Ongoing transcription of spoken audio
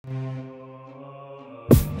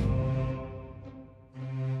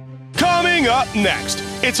Coming up next,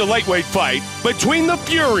 it's a lightweight fight between the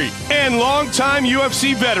Fury and longtime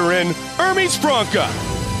UFC veteran Hermes Franca.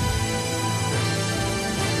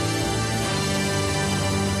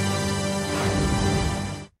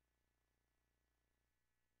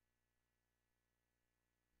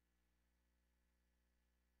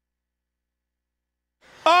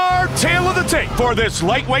 Our tale of the tape for this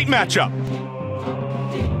lightweight matchup.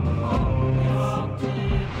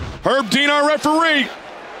 Herb Dean, our referee.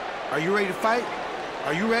 Are you ready to fight?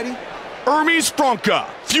 Are you ready? Hermes Franca,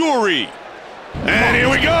 Fury. And here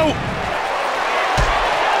we go.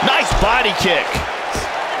 Nice body kick.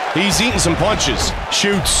 He's eating some punches.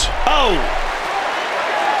 Shoots. Oh.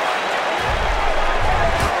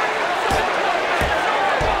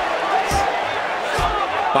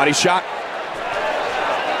 Body shot.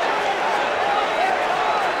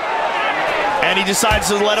 And he decides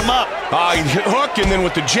to let him up. Hook, and then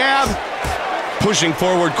with the jab, pushing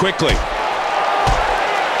forward quickly.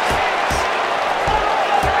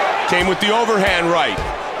 Came with the overhand right.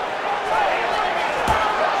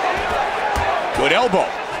 Good elbow.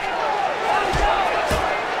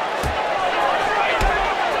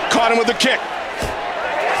 Caught him with the kick.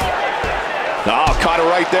 Oh, caught it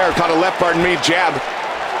right there. Caught a left, pardon me, jab.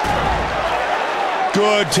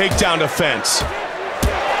 Good takedown defense.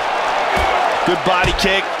 Good body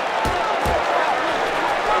kick.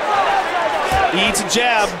 He eats a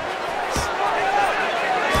jab.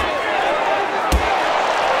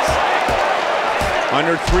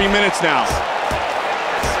 Under 3 minutes now.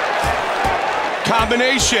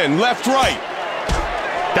 Combination, left, right.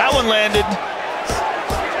 That one landed.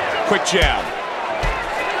 Quick jab.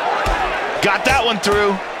 Got that one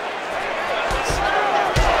through.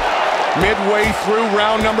 Midway through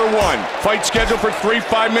round number 1. Fight scheduled for 3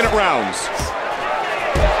 5-minute rounds.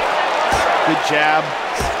 Good jab.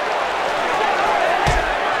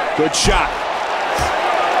 Good shot.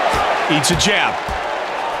 Eats a jab.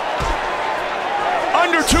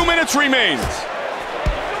 Under 2 minutes remains.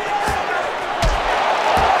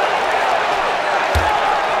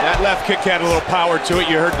 That left kick had a little power to it.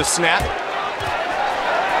 You heard the snap.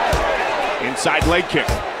 Inside leg kick.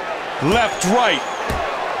 Left, right.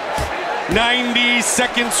 90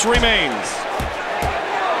 seconds remains.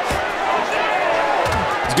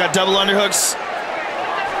 He's got double underhooks.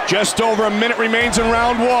 Just over a minute remains in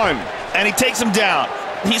round 1. And he takes him down.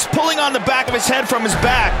 He's pulling on the back of his head from his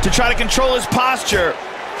back to try to control his posture.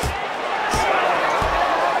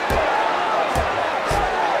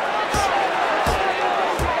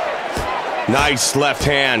 Nice left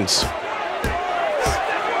hands.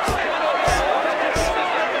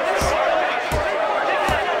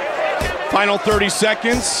 Final 30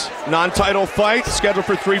 seconds. Non-title fight scheduled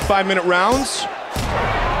for 3 5-minute rounds.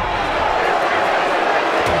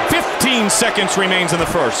 15 seconds remains in the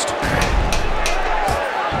first.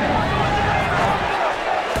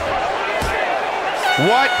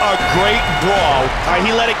 What a great brawl. All right,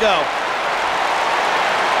 he let it go.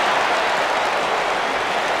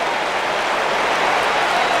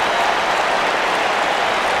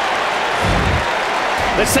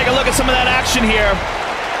 Let's take a look at some of that action here.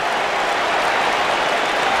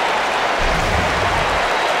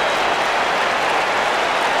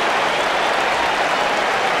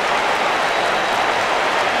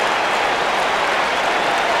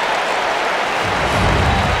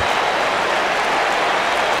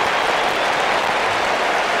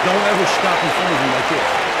 Don't ever stop in front of him like this.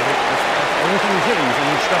 Every time he's hitting, he's going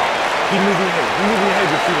to stop. Keep moving your head. Keep moving your head,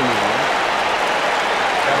 your feet are moving, right?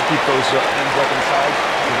 Gotta keep those hands up inside.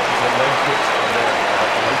 The leg kicks are there.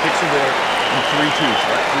 The leg kicks are there. And 3 2s,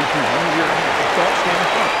 right? 3 2s. One of your hands. Stop, stand in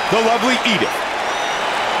front. The lovely Edith.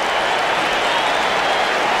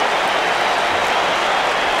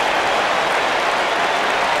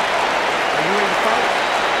 Are you ready to fight?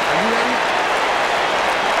 Are you ready?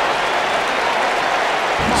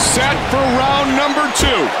 Set for round number 2.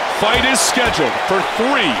 Fight is scheduled for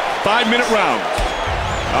 3 5-minute rounds.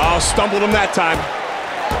 Oh, stumbled him that time.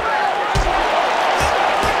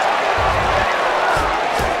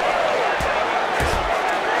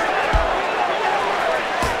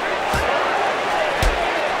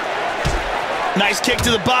 Nice kick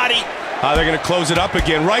to the body. They're going to close it up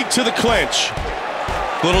again, right to the clinch.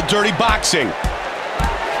 Little dirty boxing.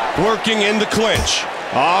 Working in the clinch.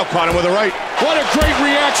 Oh, caught him with a right. What a great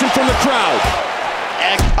reaction from the crowd.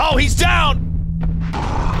 Oh, he's down.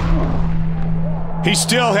 He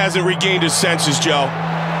still hasn't regained his senses, Joe.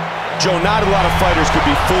 Joe, not a lot of fighters could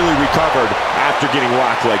be fully recovered after getting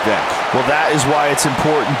rocked like that. Well, that is why it's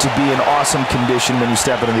important to be in awesome condition when you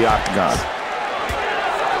step into the octagon.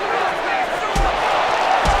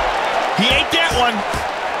 He ate that one.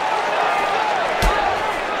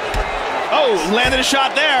 Oh, landed a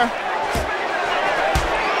shot there.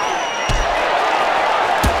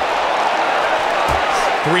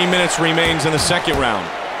 Three minutes remains in the second round.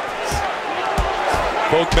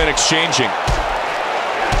 Both men exchanging.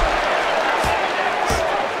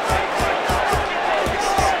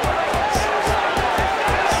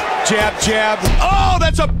 Jab, jab. Oh,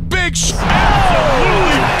 that's a big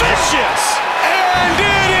absolutely vicious. And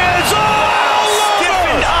it is all over.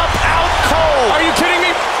 Skipping up out cold. Are you kidding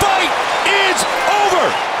me? Fight is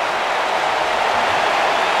over.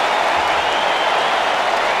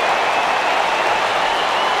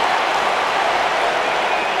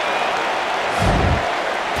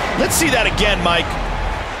 Let's see that again, Mike.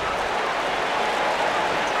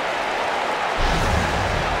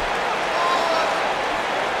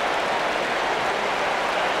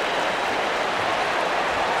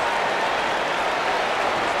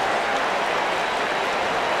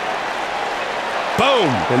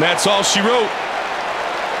 Boom, and that's all she wrote.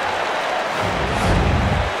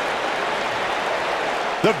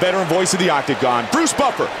 The veteran voice of the Octagon, Bruce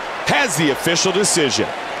Buffer, has the official decision.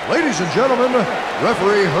 Ladies and gentlemen,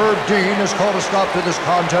 referee Herb Dean has called a stop to this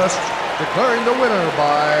contest, declaring the winner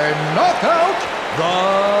by knockout, the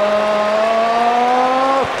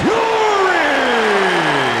Fury!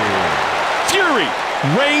 Fury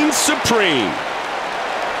reigns supreme.